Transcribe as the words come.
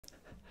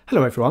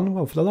Hello everyone,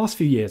 well for the last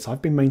few years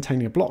I've been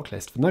maintaining a block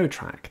list for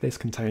NoTrack. This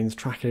contains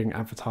tracking,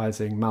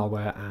 advertising,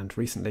 malware and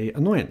recently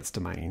annoyance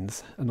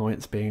domains.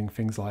 Annoyance being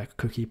things like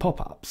cookie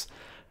pop-ups.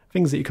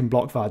 Things that you can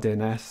block via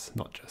DNS,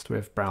 not just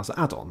with browser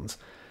add-ons.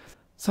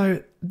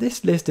 So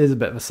this list is a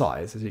bit of a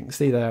size. As you can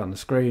see there on the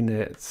screen,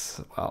 it's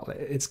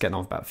getting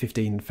on about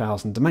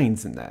 15,000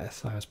 domains in there,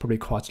 so it's probably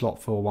quite a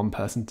lot for one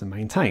person to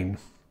maintain.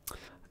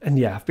 And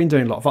yeah, I've been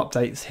doing a lot of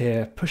updates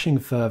here, pushing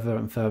further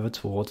and further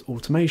towards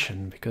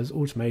automation, because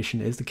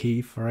automation is the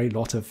key for a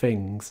lot of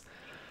things.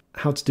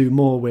 How to do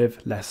more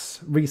with less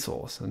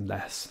resource and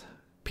less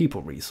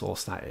people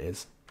resource, that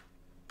is.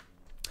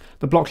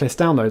 The Blocklist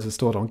downloads are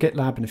stored on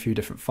GitLab in a few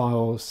different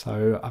files,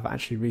 so I've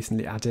actually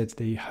recently added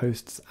the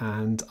hosts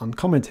and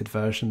uncommented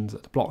versions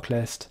of the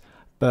Blocklist,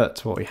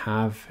 but what we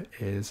have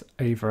is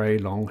a very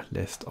long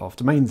list of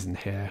domains in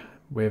here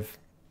with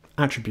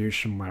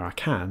attribution where I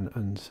can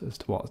and as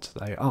to what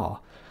they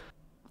are.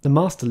 The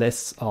master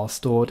lists are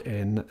stored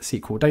in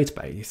SQL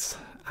database,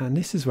 and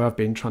this is where I've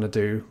been trying to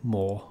do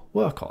more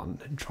work on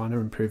and trying to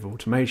improve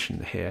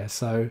automation here.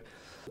 So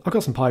I've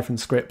got some Python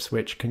scripts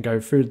which can go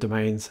through the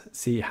domains,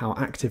 see how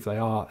active they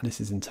are, and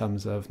this is in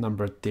terms of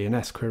number of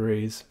DNS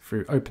queries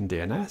through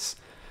OpenDNS.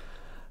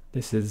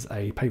 This is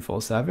a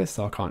pay-for service,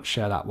 so I can't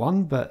share that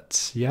one,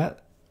 but yeah,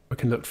 we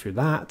can look through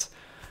that.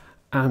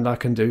 And I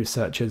can do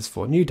searches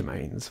for new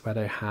domains where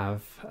they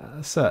have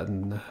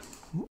certain,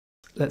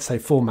 let's say,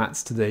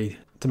 formats to the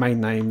domain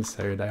names,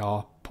 so they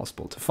are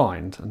possible to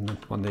find. And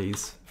one of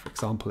these, for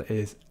example,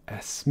 is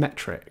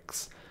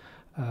smetrics.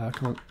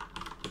 Come on,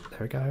 there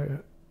we go.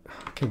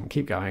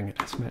 Keep going,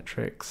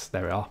 smetrics,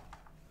 there we are.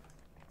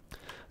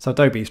 So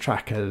Adobe's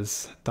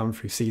trackers done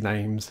through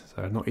CNames,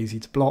 so not easy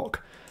to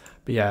block.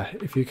 But yeah,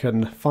 if you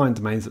can find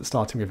domains that are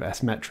starting with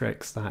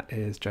smetrics, that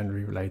is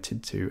generally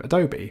related to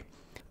Adobe.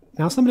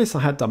 Now, some of this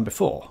I had done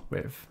before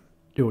with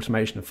the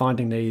automation of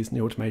finding these and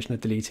the automation of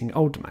deleting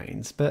old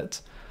domains,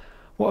 but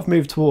what I've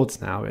moved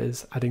towards now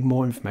is adding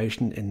more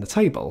information in the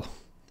table.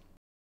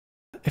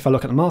 If I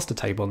look at the master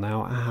table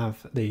now, I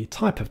have the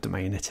type of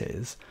domain it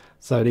is.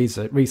 So these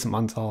recent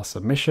ones are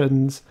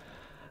submissions,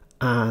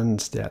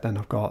 and yeah, then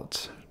I've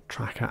got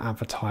tracker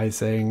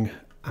advertising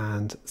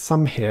and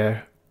some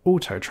here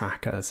auto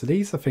tracker. So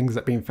these are things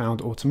that have been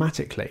found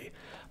automatically.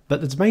 But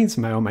the domains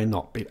may or may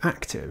not be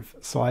active,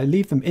 so I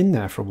leave them in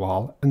there for a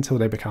while until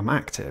they become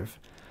active.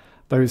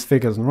 Those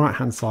figures on the right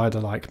hand side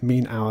are like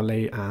mean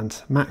hourly and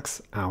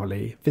max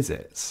hourly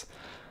visits.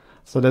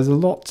 So there's a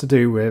lot to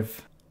do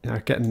with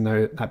getting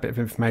that bit of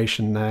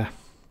information there.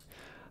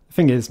 The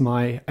thing is,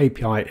 my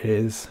API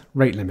is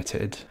rate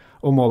limited,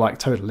 or more like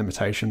total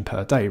limitation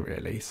per day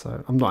really,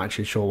 so I'm not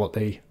actually sure what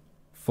the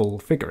full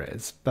figure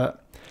is,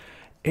 but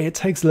it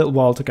takes a little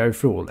while to go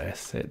through all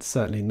this. It's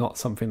certainly not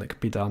something that can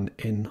be done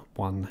in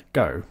one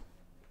go.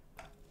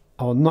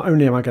 Not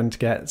only am I going to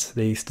get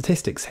the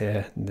statistics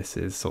here, and this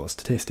is sort of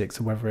statistics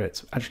of whether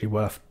it's actually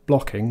worth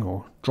blocking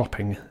or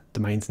dropping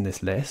domains in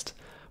this list,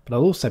 but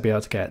I'll also be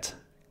able to get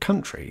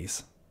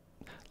countries.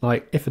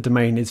 Like if a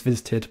domain is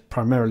visited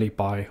primarily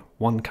by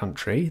one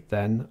country,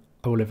 then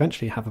I will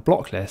eventually have a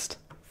block list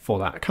for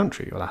that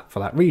country or for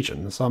that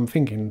region. So I'm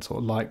thinking sort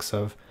of likes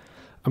of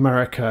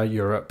America,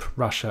 Europe,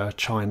 Russia,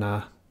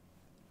 China.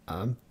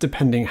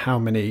 Depending how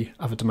many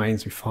other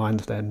domains we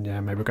find, then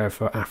yeah, maybe we'll go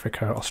for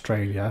Africa,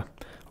 Australia,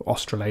 or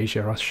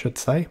Australasia, I should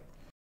say.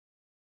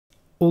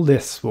 All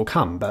this will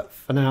come, but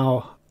for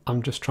now,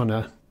 I'm just trying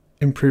to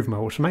improve my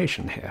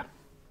automation here.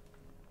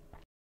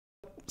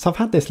 So I've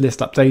had this list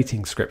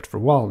updating script for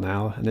a while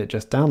now, and it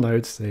just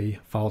downloads the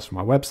files from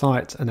my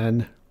website and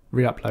then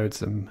re-uploads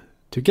them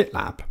to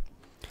GitLab.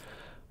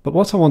 But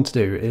what I want to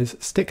do is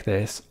stick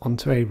this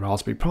onto a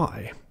Raspberry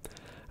Pi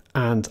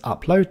and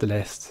upload the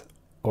list,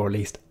 or at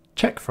least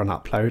check for an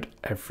upload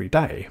every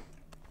day.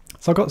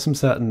 So I've got some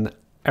certain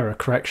error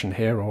correction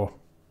here, or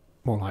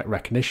more like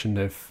recognition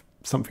if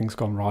something's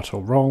gone right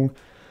or wrong.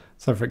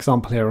 So for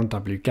example here on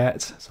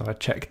wget, so I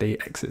check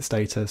the exit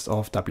status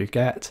of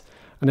wget,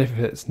 and if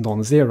it's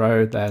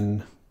non-zero,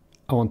 then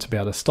I want to be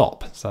able to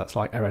stop. So that's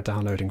like error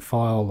downloading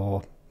file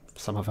or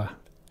some other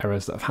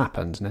errors that have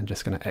happened, and then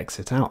just going to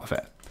exit out of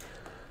it.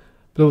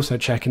 But also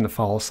checking the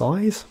file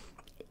size.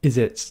 Is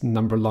it the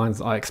number of lines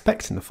that I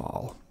expect in the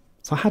file?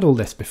 So I had all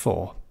this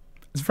before.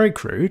 It's very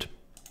crude,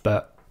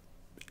 but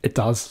it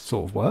does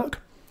sort of work.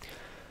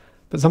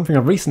 But something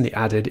I've recently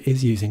added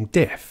is using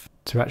diff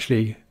to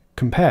actually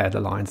compare the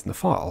lines in the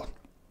file.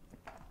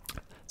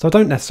 So I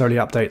don't necessarily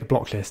update the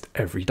block list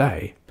every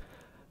day,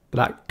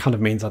 but that kind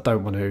of means I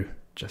don't want to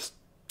just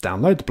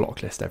download the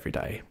block list every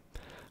day.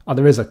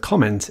 There is a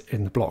comment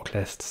in the block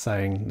list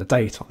saying the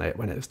date on it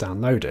when it was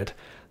downloaded.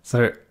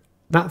 So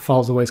that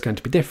file's always going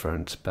to be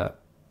different,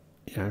 but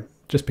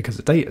just because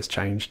the date has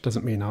changed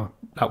doesn't mean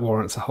that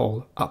warrants a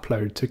whole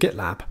upload to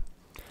GitLab.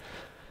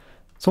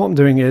 So what I'm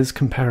doing is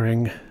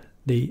comparing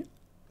the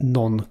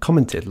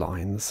non-commented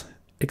lines,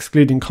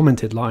 excluding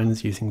commented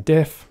lines using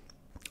diff,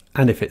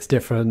 and if it's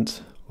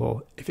different,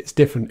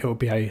 it will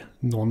be a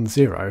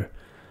non-zero.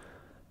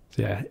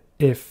 So yeah,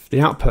 if the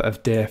output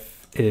of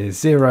diff is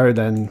 0,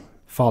 then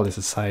file is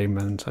the same,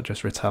 and I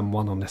just return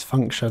 1 on this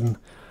function.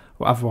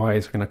 Or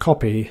otherwise, we're going to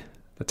copy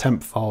the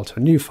temp file to a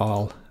new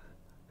file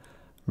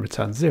and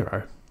return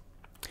 0.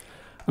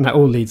 And that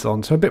all leads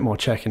on to a bit more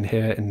checking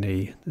here in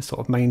the sort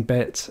of main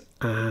bit,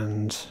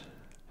 and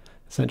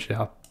essentially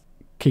I'll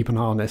keep an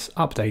eye on this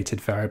updated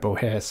variable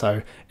here.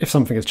 So if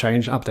something has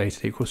changed,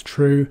 updated equals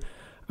true,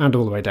 and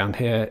all the way down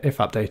here, if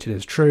updated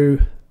is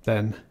true,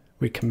 then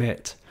we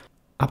commit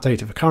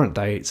update of the current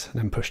date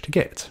and then push to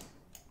Git.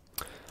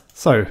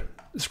 So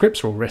the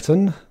scripts are all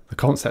written, the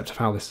concept of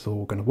how this is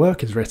all going to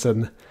work is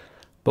written,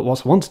 but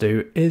what I want to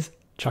do is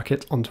chuck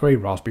it onto a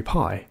Raspberry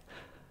Pi,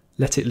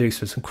 let it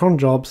loose with some cron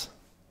jobs,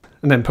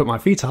 and then put my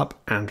feet up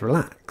and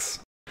relax.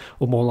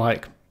 Or more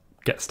like,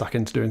 get stuck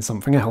into doing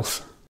something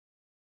else.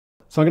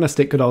 So I'm going to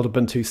stick good old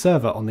Ubuntu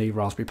server on the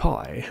Raspberry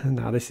Pi.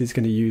 Now this is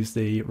going to use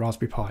the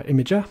Raspberry Pi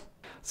imager,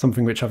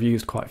 something which I've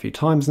used quite a few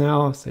times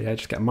now. So yeah,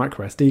 just get a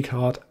micro SD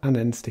card and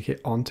then stick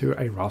it onto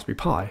a Raspberry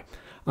Pi.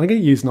 I'm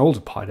going to use an older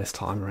Pi this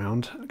time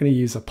around. I'm going to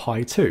use a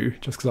Pi 2,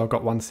 just because I've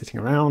got one sitting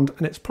around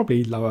and it's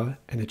probably lower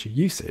energy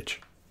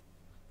usage.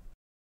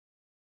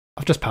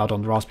 I've just powered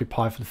on the Raspberry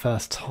Pi for the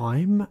first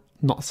time,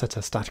 not set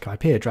a static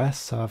IP address,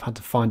 so I've had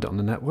to find it on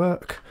the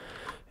network.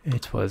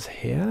 It was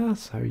here,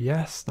 so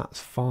yes, that's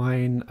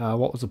fine.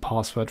 What was the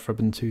password for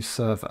Ubuntu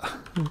server?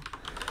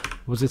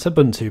 Was it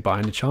Ubuntu by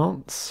any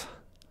chance?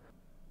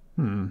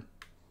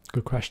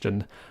 Good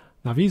question.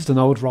 Now I've used an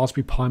old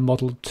Raspberry Pi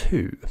Model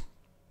 2,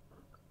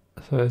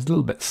 so it's a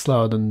little bit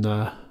slower than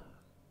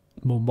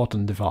more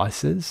modern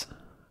devices.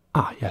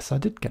 Ah, yes, I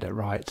did get it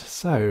right.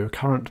 So,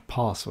 current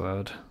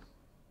password.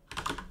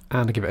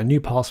 And I give it a new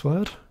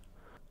password.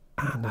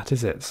 And that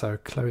is it. So,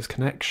 close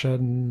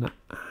connection.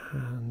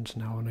 And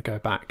now I want to go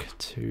back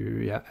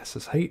to,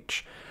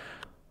 SSH.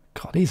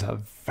 God, these are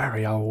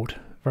very old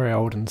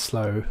and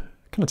slow.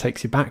 Kind of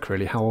takes you back,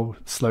 really, how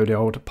slow the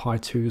old Pi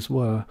 2s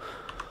were.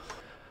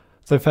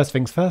 So first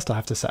things first, I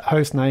have to set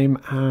host name,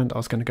 and I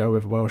was going to go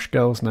with a Welsh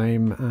girl's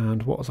name,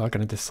 and what was I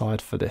going to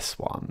decide for this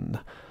one?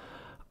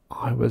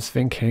 I was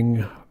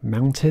thinking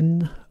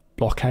mountain,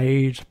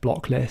 blockade,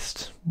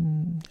 blocklist,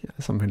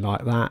 something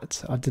like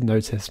that. I did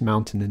notice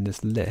mountain in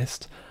this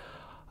list.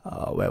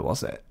 Where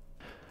was it?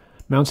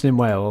 Mountain in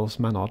Wales,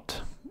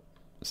 Manod.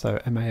 So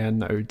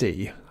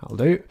MANOD, that'll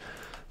do.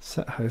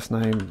 Set host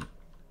name,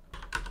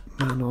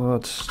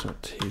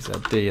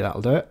 manod.tzd,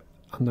 that'll do it.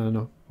 And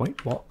then,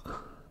 wait, what?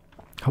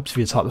 Helps if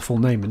you type the full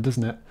name in,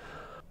 doesn't it?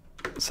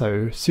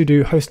 So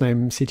sudo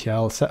hostname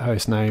ctl set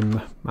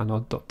hostname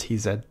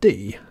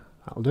manod.tzd.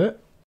 That'll do it.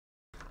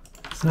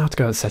 So now I have to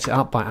go and set it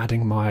up by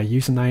adding my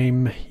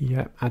username.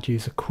 Yep, add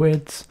user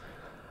quids.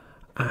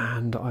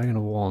 And I'm going to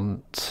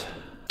want...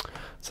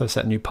 So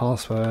set a new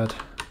password.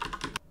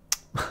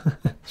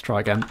 Let's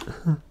try again.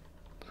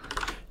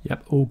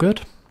 Yep, all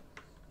good.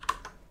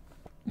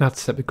 Now to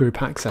set the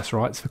group access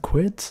rights for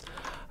quids.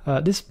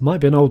 This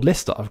might be an old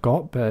list that I've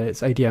got, but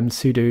it's ADM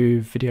sudo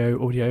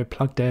video audio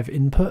plug dev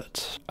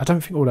input. I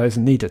don't think all those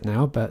are needed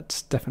now,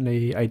 but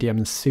definitely ADM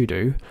and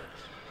sudo.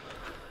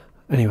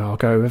 Anyway, I'll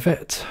go with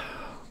it.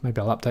 Maybe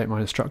I'll update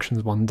my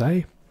instructions one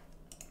day.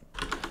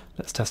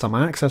 Let's test out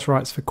my access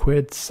rights for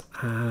quids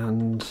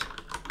and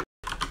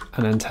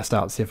then test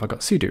out, see if I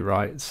got sudo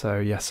right. So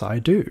yes, I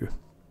do.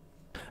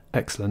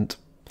 Excellent.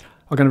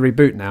 I'm going to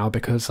reboot now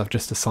because I've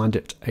just assigned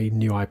it a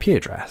new IP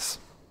address.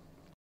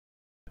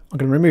 I'm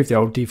going to remove the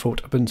old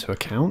default Ubuntu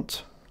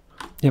account.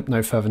 Yep,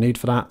 no further need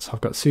for that. So I've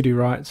got sudo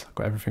right, I've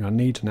got everything I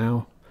need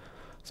now.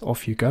 So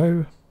off you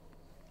go.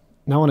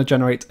 Now I want to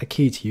generate a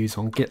key to use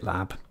on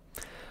GitLab.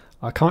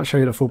 I can't show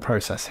you the full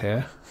process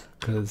here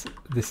because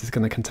this is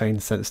going to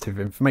contain sensitive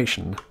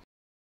information.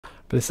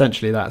 But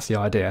essentially that's the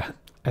idea.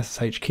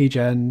 SSH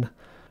keygen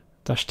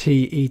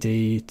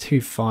 -TED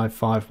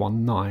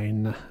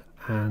 25519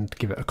 and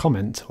give it a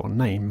comment or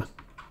name.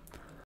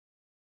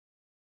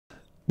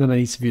 Then I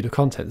need to view the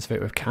contents of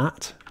it with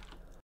cat.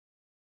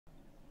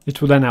 It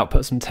will then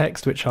output some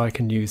text which I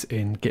can use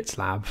in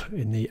GitLab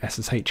in the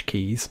SSH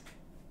keys.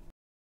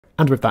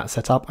 And with that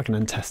set up, I can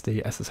then test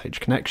the SSH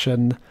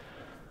connection.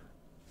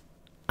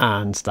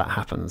 And that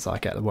happens, I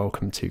get the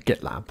welcome to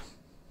GitLab.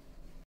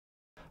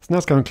 So now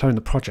let's go and clone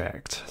the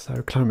project.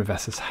 So clone with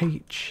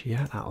SSH,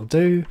 yeah, that'll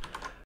do.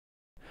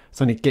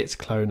 It's only git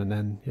clone and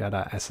then, yeah,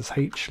 that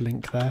SSH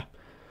link there.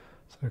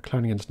 So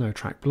cloning into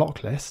NoTrack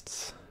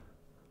blocklists.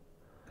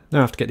 Now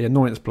I have to get the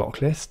annoyance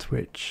block list,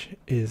 which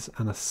is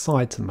an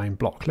aside to the main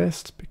block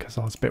list, because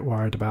I was a bit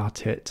worried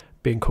about it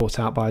being caught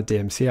out by a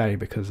DMCA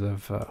because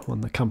of one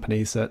of the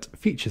companies that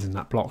features in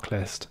that block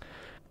list.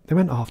 They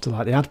went after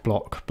like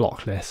the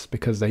block list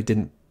because they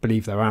didn't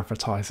believe they were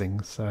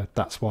advertising, so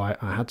that's why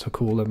I had to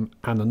call them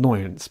an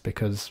annoyance,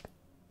 because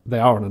they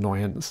are an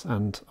annoyance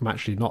and I'm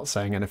actually not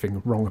saying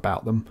anything wrong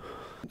about them.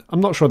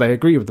 I'm not sure they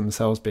agree with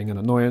themselves being an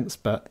annoyance,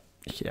 but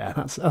yeah,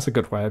 that's a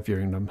good way of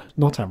viewing them.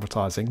 Not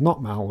advertising,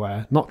 not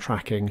malware, not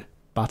tracking,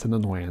 but an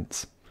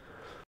annoyance.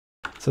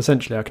 So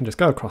essentially I can just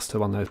go across to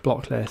one of those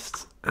block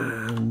lists,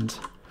 and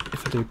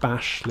if I do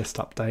bash list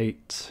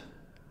update,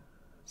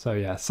 so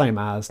yeah, same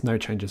as, no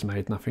changes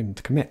made, nothing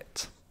to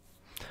commit.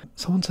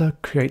 So I want to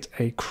create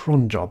a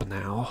cron job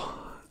now.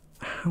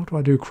 How do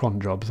I do cron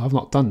jobs? I've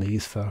not done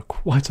these for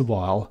quite a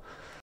while.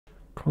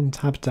 Cron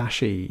tab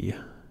 -e,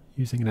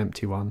 using an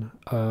empty one.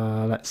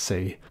 Let's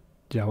see.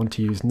 Yeah, I want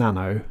to use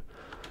nano.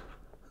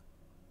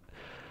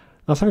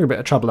 I was having a bit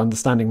of trouble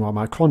understanding why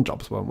my cron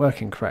jobs weren't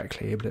working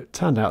correctly, but it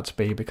turned out to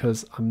be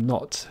because I'm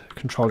not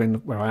controlling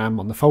where I am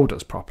on the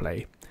folders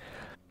properly.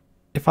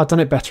 If I'd done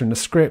it better in the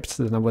script,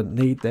 then I wouldn't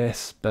need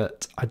this,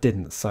 but I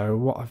didn't. So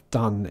what I've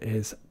done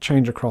is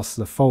change across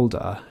the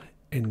folder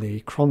in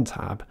the cron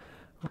tab,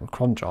 or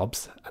cron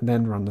jobs, and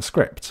then run the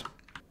script.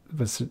 It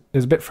was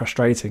a bit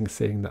frustrating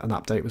seeing that an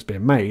update was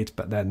being made,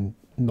 but then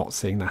not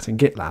seeing that in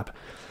GitLab.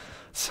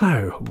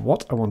 So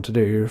what I want to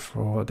do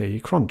for the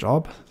cron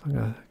job, I'm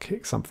going to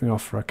kick something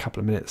off for a couple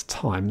of minutes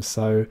time.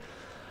 So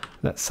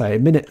let's say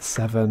minute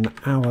 7,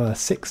 hour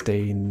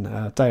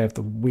 16, day of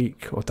the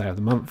week or day of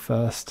the month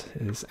first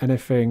is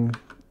anything,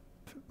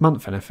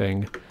 month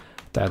anything,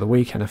 day of the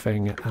week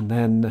anything, and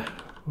then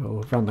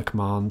we'll run the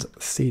command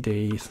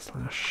cd/.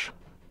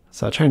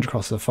 So change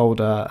across the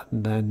folder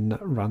and then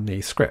run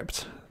the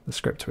script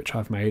which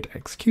I've made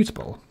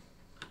executable.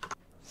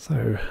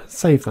 So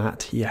save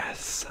that,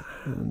 yes,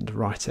 and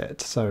write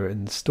it. So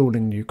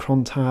installing new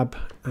cron tab,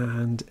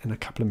 and in a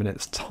couple of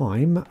minutes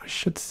time I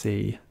should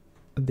see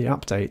the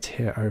update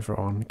here over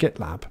on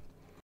GitLab.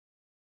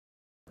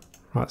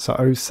 Right, so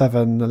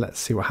 07, let's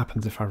see what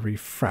happens if I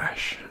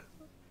refresh.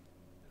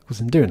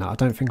 Because in doing that, I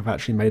don't think I've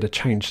actually made a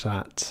change to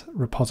that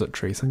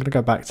repository. So I'm going to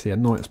go back to the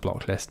annoyance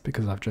block list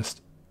because I've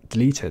just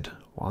deleted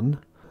one.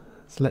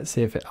 So let's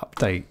see if it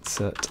updates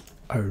at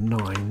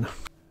 09.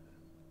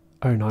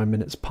 09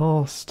 minutes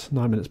past,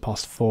 9 minutes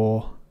past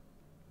 4.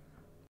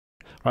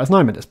 Right, it's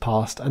 9 minutes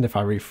past, and if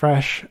I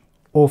refresh,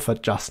 all for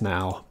just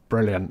now,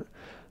 brilliant.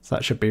 So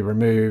that should be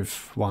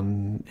remove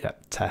one,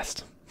 yep,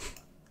 test.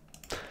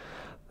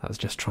 That was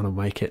just trying to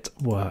make it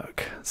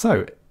work.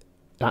 So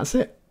that's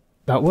it.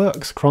 That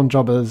works. Cron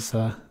job has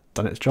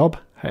done its job.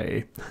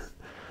 Hey.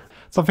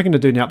 So I'm thinking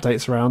of doing the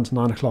updates around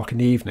 9 o'clock in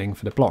the evening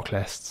for the block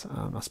lists.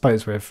 I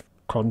suppose with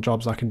cron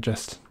jobs I can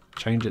just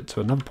change it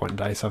to another point in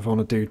the day. So if I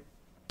want to do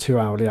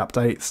 2-hourly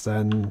updates,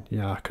 then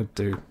yeah, I could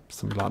do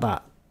something like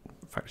that.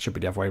 In fact, it should be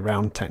the other way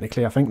around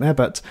technically, I think there,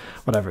 but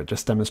whatever, it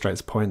just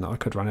demonstrates a point that I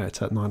could run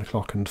it at 9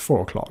 o'clock and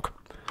 4 o'clock.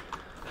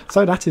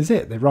 So that is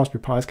it. The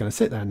Raspberry Pi is going to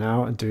sit there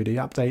now and do the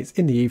updates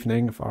in the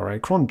evening for a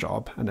cron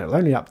job, and it'll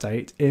only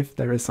update if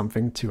there is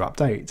something to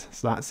update.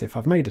 So that's if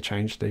I've made a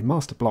change to the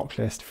master block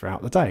list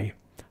throughout the day.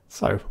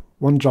 So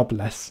one job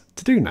less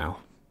to do now.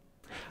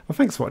 Well,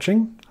 thanks for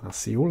watching, and I'll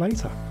see you all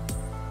later.